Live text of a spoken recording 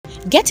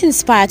Get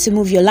inspired to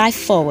move your life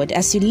forward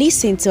as you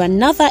listen to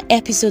another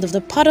episode of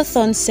the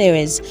Podathon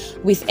series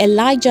with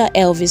Elijah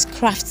Elvis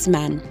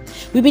Craftsman.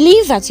 We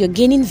believe that you're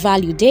gaining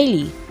value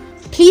daily.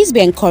 Please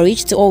be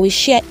encouraged to always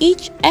share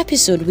each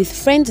episode with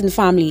friends and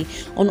family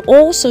on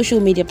all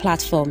social media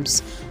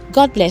platforms.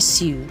 God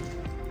bless you.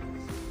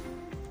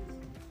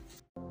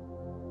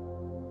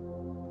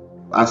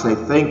 As I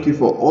thank you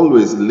for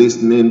always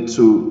listening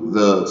to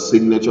the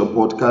Signature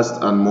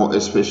Podcast and more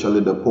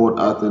especially the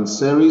Podathon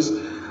series,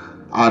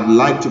 I'd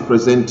like to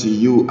present to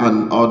you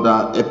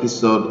another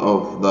episode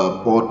of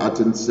the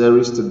Podathon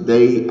series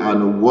today,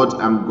 and what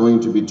I'm going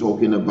to be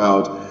talking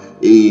about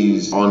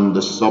is on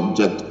the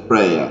subject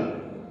prayer.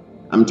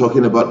 I'm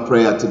talking about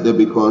prayer today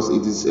because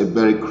it is a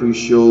very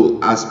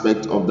crucial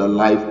aspect of the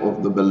life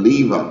of the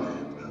believer.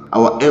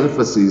 Our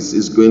emphasis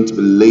is going to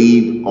be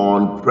laid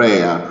on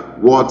prayer.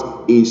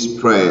 What is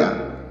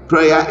prayer?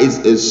 Prayer is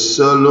a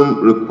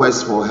solemn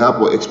request for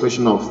help or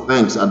expression of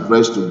thanks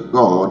addressed to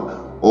God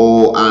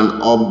or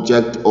an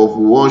object of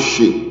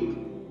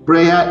worship.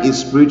 Prayer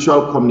is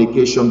spiritual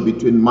communication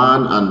between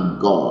man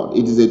and God.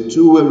 It is a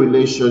two-way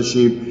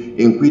relationship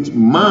in which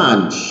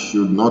man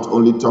should not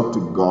only talk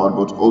to God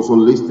but also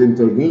listen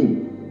to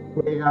Him.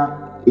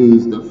 Prayer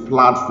is the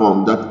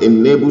platform that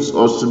enables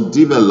us to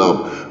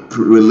develop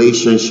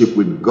relationship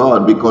with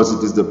God, because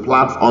it is the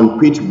platform on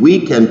which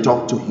we can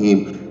talk to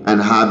Him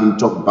and have Him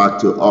talk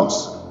back to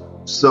us.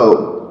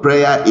 So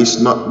prayer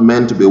is not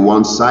meant to be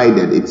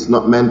one-sided. It's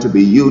not meant to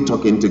be you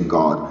talking to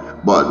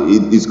God, but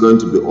it is going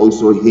to be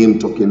also Him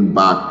talking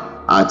back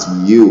at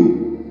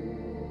you.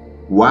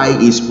 Why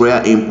is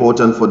prayer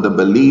important for the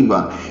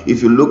believer?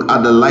 If you look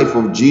at the life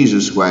of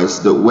Jesus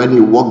Christ, that when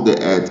He walked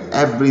the earth,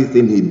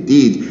 everything He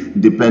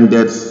did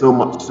depended so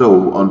much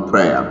so on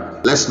prayer.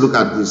 Let's look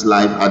at His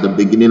life at the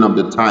beginning of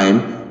the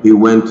time. He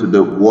went to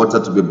the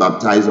water to be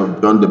baptized of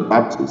John the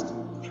Baptist.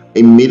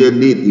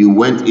 Immediately He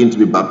went in to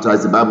be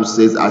baptized. The Bible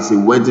says as He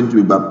went in to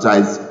be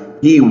baptized,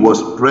 He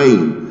was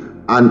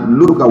praying. And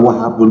look at what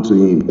happened to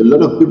Him. A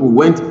lot of people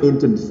went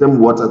into the same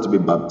water to be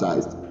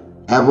baptized.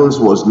 Heavens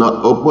was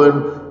not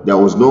open. There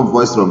was no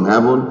voice from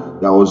heaven.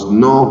 There was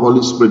no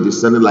Holy Spirit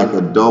descending like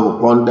a dove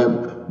upon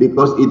them,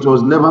 because it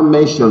was never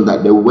mentioned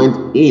that they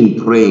went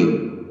in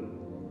praying.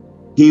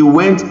 He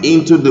went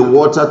into the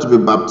water to be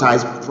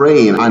baptized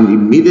praying, and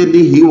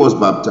immediately He was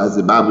baptized.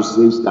 The Bible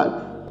says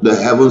that the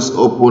heavens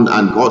opened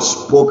and God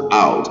spoke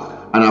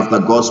out. And after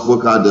God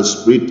spoke out, the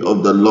Spirit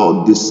of the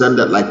Lord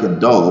descended like a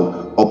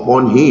dove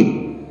upon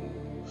Him.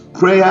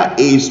 Prayer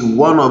is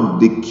one of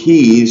the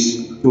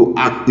keys to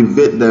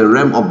activate the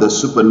realm of the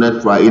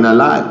supernatural in our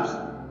lives.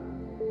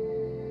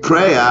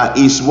 Prayer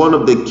is one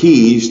of the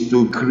keys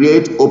to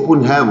create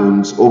open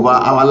heavens over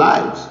our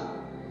lives.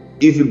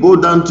 If you go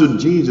down to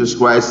Jesus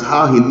Christ,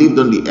 how He lived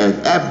on the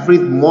earth, every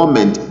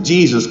moment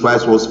Jesus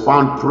Christ was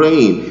found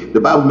praying. The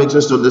Bible makes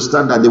us to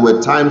understand that there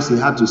were times He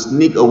had to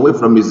sneak away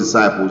from His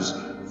disciples,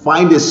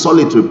 find a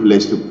solitary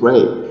place to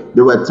pray.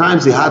 There were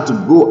times He had to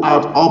go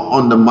out up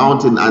on the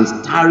mountain and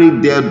tarry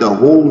there the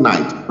whole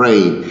night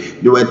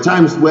praying. There were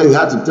times where He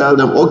had to tell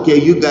them, okay,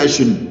 you guys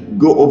should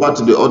go over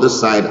to the other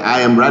side.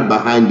 I am right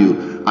behind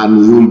you.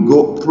 And He will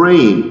go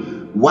praying.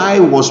 Why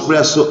was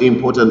prayer so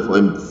important for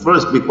Him?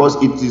 First,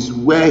 because it is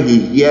where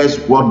He hears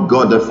what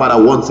God the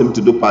Father wants Him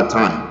to do part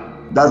time.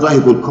 That's why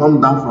He could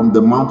come down from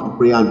the mount of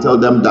prayer and tell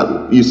them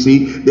that, you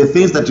see, the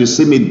things that you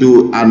see me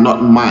do are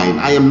not mine.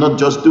 I am not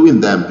just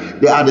doing them.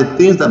 They are the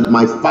things that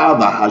my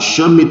Father has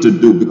shown me to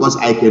do, because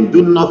I can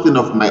do nothing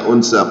of my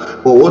own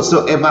self. But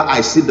whatsoever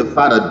I see the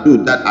Father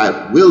do, that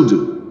I will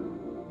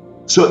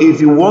do. So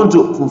if you want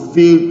to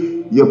fulfill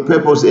your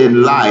purpose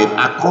in life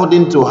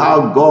according to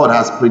how God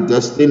has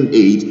predestined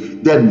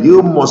it, then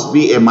you must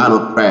be a man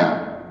of prayer.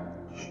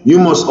 You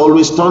must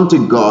always turn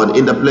to God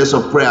in the place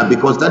of prayer,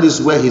 because that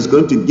is where He's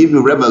going to give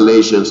you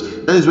revelations.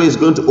 That is where He's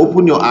going to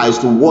open your eyes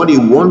to what He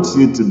wants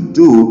you to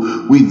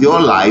do with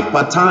your life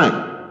part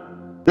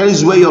time. That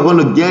is where you're going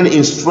to gain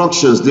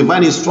instructions,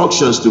 divine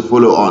instructions to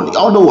follow on.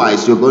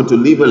 Otherwise, you're going to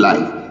live your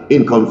life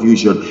in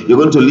confusion. You're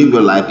going to live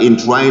your life in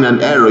trying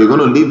and error. You're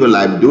going to live your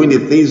life doing the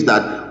things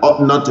that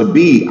ought not to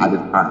be at the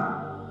time.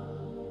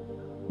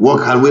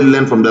 What can we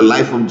learn from the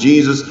life of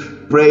Jesus?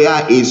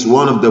 Prayer is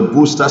one of the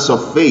boosters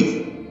of faith.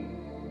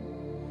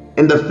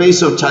 In the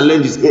face of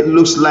challenges, it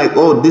looks like,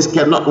 oh, this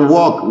cannot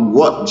work.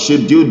 What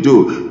should you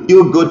do?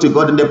 You go to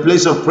God in the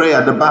place of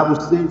prayer. The Bible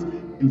says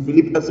in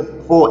Philippians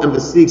 4 and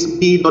verse 6,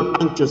 be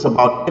not anxious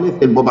about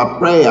anything, but by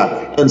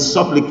prayer and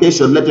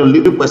supplication, let your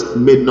little request be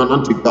made known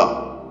unto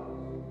God.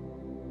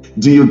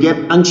 Do you get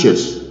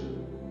anxious?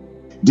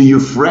 Do you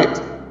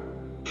fret?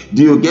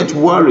 Do you get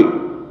worried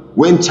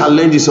when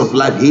challenges of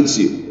life hits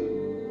you?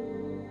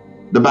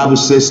 The Bible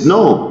says,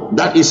 no,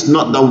 that is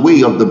not the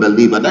way of the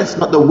believer. That's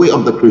not the way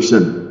of the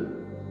Christian.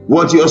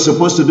 What you're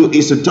supposed to do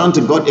is to turn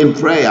to God in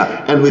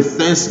prayer and with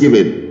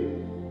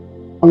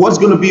thanksgiving. And what's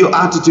going to be your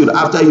attitude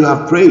after you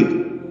have prayed?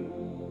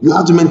 You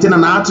have to maintain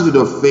an attitude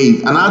of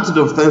faith, an attitude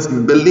of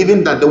thanksgiving,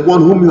 believing that the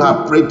one whom you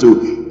have prayed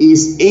to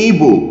is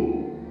able.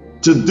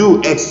 to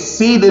do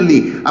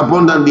exceedingly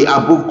abundantly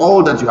above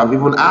all that you have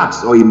even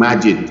asked or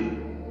imagined.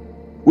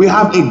 We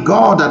have a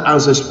God that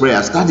answers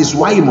prayers. That is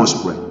why you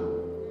must pray.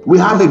 We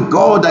have a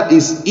God that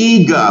is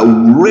eager,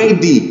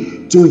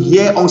 ready to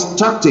hear us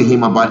talk to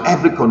him about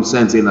every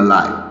concern in our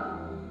life.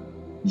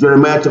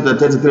 Jeremiah chapter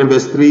 33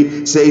 verse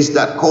 3 says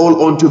that,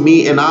 call unto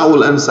me and I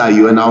will answer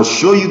you, and I'll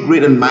show you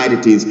great and mighty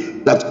things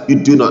that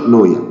you do not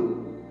know yet.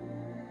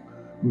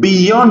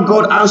 Beyond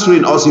God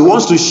answering us, he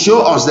wants to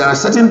show us there are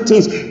certain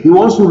things he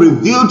wants to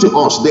reveal to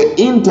us,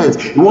 the intent.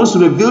 He wants to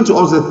reveal to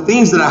us the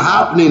things that are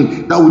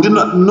happening that we do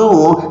not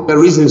know the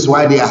reasons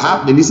why they are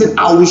happening. He said,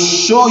 I will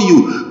show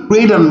you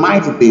great and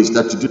mighty things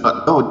that you do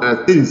not know. There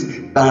are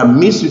things that are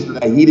mysteries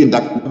that are hidden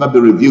that can never be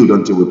revealed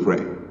until we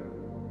pray.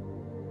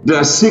 There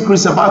are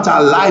secrets about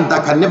our life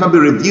that can never be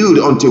revealed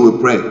until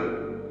we pray.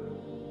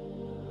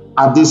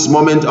 At this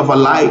moment of our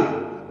life,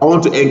 I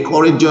want to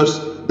encourage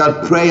us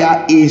that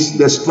prayer is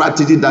the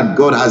strategy that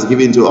God has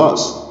given to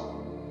us.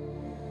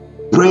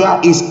 Prayer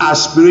is our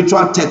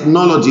spiritual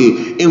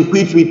technology in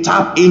which we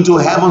tap into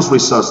heaven's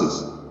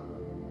resources.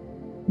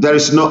 There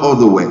is no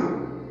other way.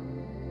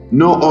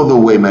 No other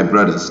way, my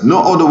brothers. No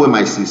other way,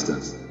 my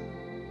sisters.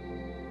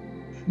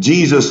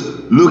 Jesus,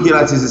 looking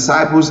at his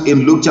disciples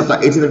in Luke chapter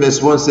 18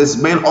 verse 1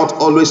 says, men ought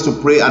always to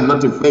pray and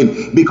not to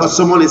faint. Because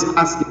someone is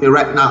asking me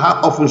right now,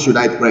 how often should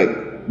I pray?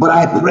 But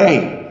I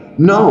pray.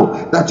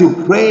 No, that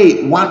you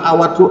pray 1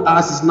 hour, 2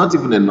 hours is not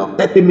even enough.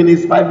 30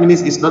 minutes, 5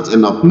 minutes is not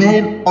enough.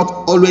 Men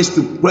ought always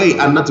to pray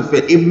and not to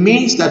faint. It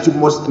means that you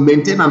must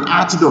maintain an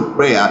attitude of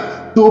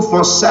prayer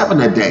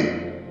 24/7 a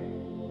day.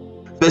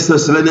 1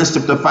 Thessalonians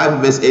chapter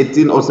 5 verse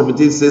 18 or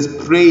 17 says,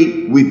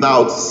 pray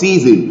without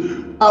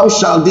ceasing. How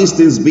shall these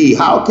things be?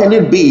 How can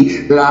it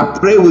be that I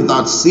pray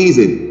without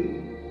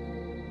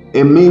ceasing?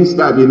 It means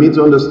that you need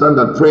to understand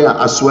that prayer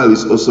as well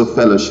is also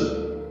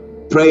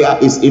fellowship. Prayer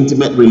is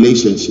intimate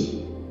relationship.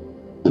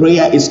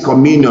 Prayer is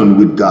communion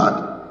with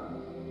God.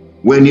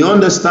 When you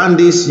understand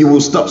this, you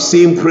will stop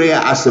seeing prayer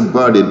as a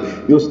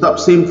burden. You'll stop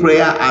seeing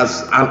prayer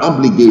as an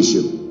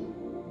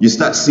obligation. You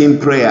start seeing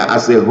prayer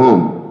as a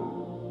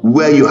home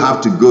where you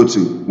have to go to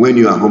when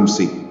you are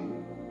homesick.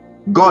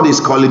 God is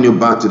calling you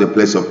back to the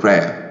place of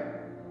prayer.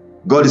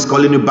 God is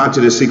calling you back to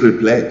the secret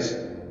place.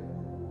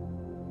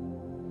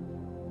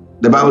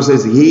 The Bible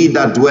says, he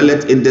that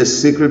dwelleth in the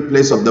secret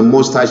place of the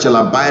Most High shall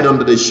abide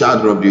under the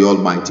shadow of the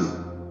Almighty.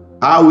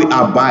 How we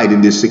abide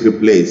in the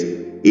secret place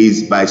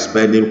is by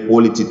spending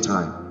quality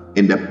time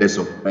in the place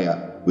of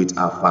prayer with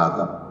our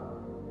Father.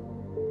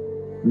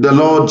 The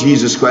Lord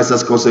Jesus Christ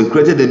has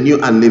consecrated a new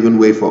and living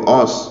way for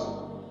us.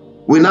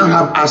 We now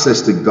have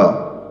access to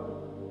God.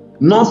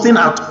 Nothing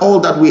at all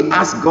that we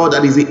ask God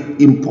that is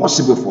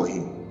impossible for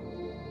him.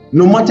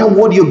 No matter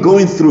what you're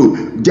going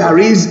through, there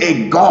is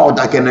a God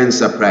that can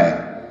answer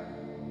prayer.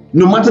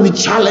 No matter the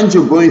challenge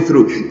you're going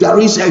through, there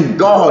is a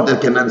God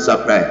that can answer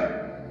prayer.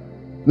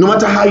 No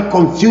matter how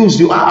confused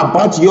you are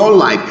about your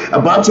life,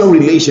 about your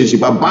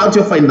relationship, about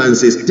your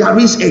finances, there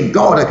is a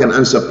God that can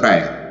answer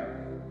prayer.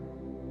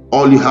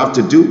 All you have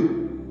to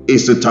do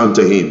is to turn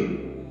to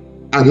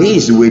him. And he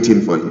is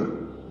waiting for you.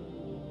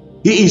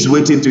 He is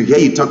waiting to hear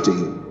you talk to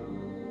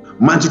him.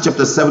 Matthew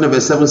chapter 7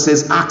 verse 7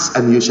 says, ask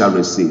and you shall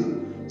receive.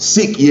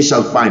 Seek ye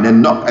shall find,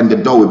 and knock and the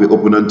door will be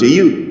opened unto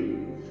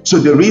you. So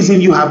the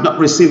reason you have not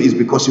received is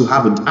because you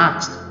haven't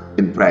asked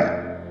in prayer.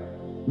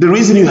 The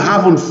reason you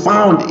haven't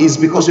found is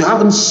because you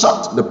haven't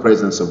sought the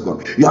presence of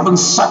God. You haven't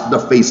sought the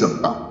face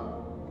of God.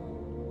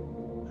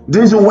 The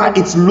reason why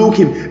it's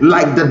looking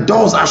like the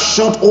doors are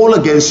shut all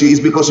against you is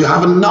because you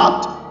haven't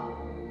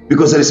knocked.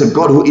 Because there is a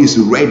God who is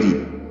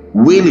ready,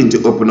 willing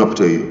to open up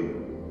to you.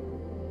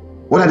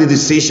 What are the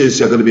decisions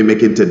you're going to be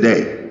making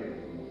today?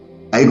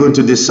 Are you going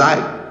to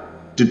decide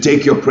to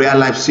take your prayer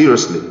life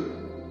seriously?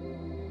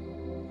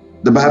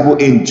 The Bible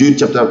in Jude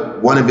chapter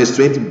 1 and verse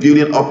 20,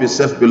 building up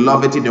yourself,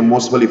 beloved, in your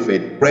most holy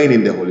faith, praying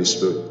in the Holy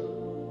Spirit.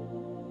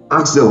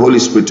 Ask the Holy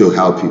Spirit to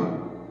help you.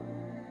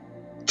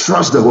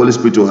 Trust the Holy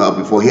Spirit to help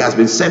you, for he has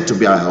been sent to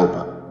be our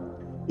helper.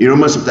 In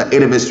Romans chapter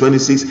 8 and verse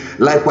 26,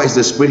 likewise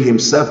the Spirit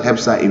himself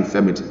helps our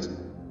infirmities.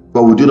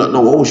 But we do not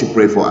know what we should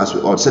pray for as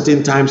we ought.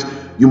 Certain times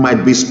you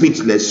might be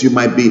speechless, you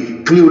might be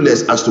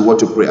clueless as to what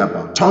to pray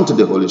about. Turn to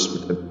the Holy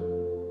Spirit.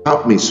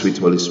 Help me, sweet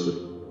Holy Spirit,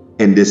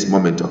 in this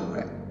moment of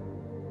prayer.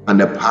 And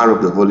the power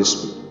of the Holy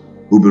Spirit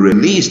will be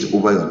released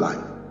over your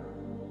life.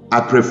 I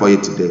pray for you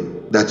today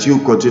that you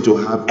continue to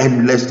have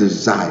endless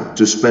desire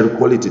to spend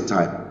quality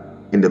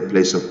time in the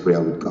place of prayer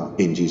with God.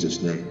 In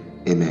Jesus' name,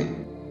 amen.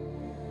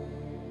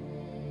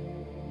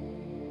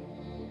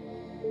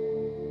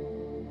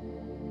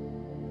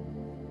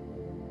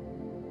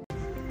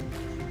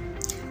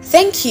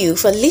 Thank you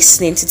for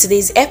listening to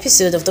today's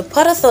episode of the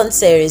Podathon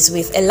series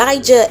with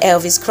Elijah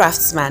Elvis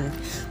Craftsman.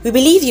 We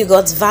believe you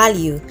got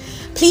value.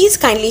 Please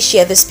kindly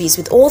share this piece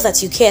with all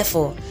that you care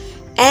for,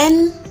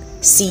 and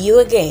see you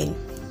again.